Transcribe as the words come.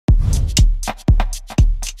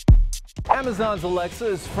Amazon's Alexa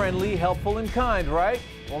is friendly, helpful, and kind, right?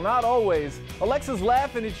 Well, not always. Alexa's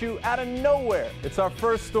laughing at you out of nowhere. It's our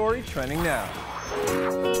first story trending now.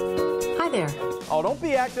 Hi there. Oh, don't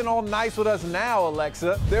be acting all nice with us now,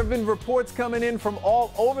 Alexa. There have been reports coming in from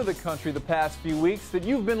all over the country the past few weeks that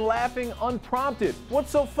you've been laughing unprompted. What's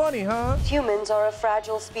so funny, huh? Humans are a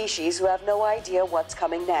fragile species who have no idea what's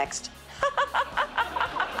coming next.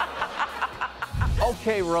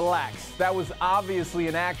 Okay, relax. That was obviously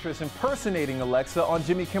an actress impersonating Alexa on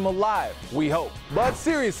Jimmy Kimmel Live. We hope. But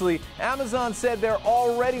seriously, Amazon said they're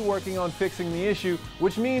already working on fixing the issue,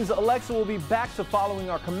 which means Alexa will be back to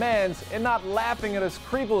following our commands and not laughing at us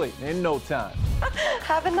creepily in no time.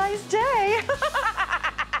 Have a nice day.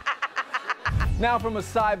 Now from a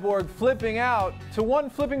cyborg flipping out to one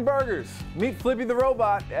flipping burgers. Meet Flippy the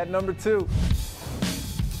robot at number 2.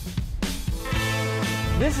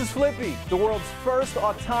 This is Flippy, the world's first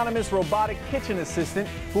autonomous robotic kitchen assistant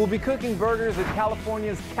who will be cooking burgers at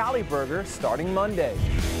California's Cali Burger starting Monday.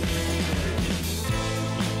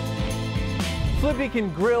 Flippy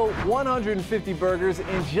can grill 150 burgers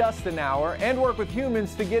in just an hour and work with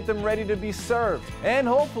humans to get them ready to be served. And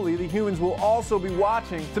hopefully the humans will also be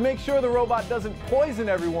watching to make sure the robot doesn't poison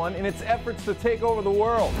everyone in its efforts to take over the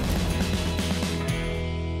world.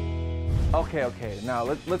 Okay, now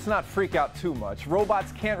let's not freak out too much.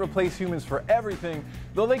 Robots can't replace humans for everything,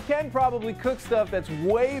 though they can probably cook stuff that's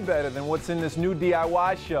way better than what's in this new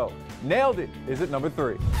DIY show. Nailed it is at number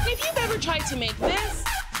 3. If you've ever tried to make this,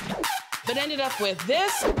 but ended up with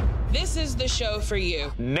this is the show for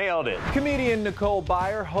you. Nailed it. Comedian Nicole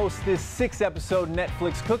Byer hosts this 6-episode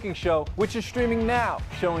Netflix cooking show, which is streaming now,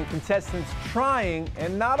 showing contestants trying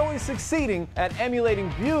and not always succeeding at emulating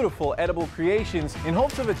beautiful edible creations in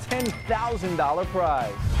hopes of a $10,000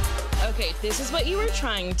 prize. Okay, this is what you were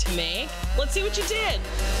trying to make. Let's see what you did.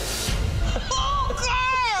 Oh, girl!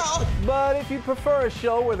 But if you prefer a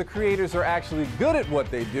show where the creators are actually good at what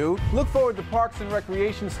they do, look forward to Parks and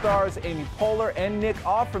Recreation stars Amy Poehler and Nick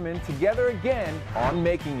Offerman together again on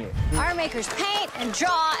Making It. Our makers paint and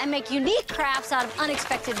draw and make unique crafts out of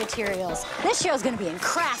unexpected materials. This show's gonna be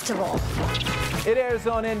incraftable. It airs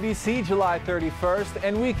on NBC July 31st,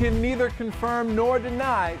 and we can neither confirm nor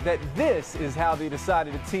deny that this is how they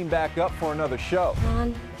decided to team back up for another show.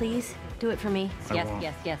 Ron, please. Do it for me. Yes,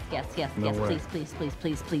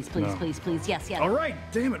 please, yes. All right,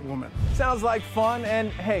 damn it, woman. Sounds like fun,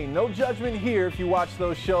 and hey, no judgment here if you watch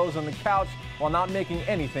those shows on the couch while not making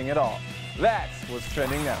anything at all. That's what's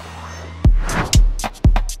trending now.